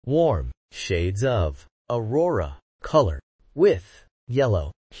Warm Shades of Aurora color with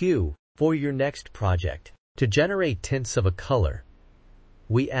yellow hue for your next project. To generate tints of a color,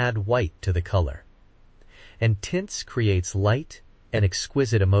 we add white to the color. And tints creates light and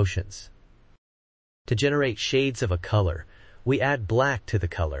exquisite emotions. To generate shades of a color, we add black to the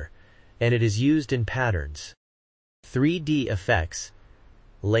color, and it is used in patterns. 3D effects,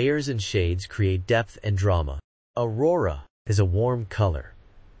 layers and shades create depth and drama. Aurora is a warm color,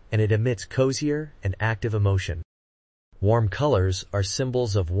 and it emits cozier and active emotion. Warm colors are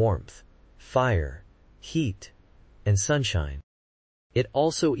symbols of warmth, fire, heat, and sunshine. It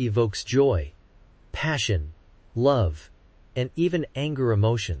also evokes joy, passion, love, and even anger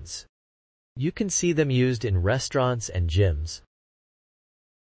emotions. You can see them used in restaurants and gyms.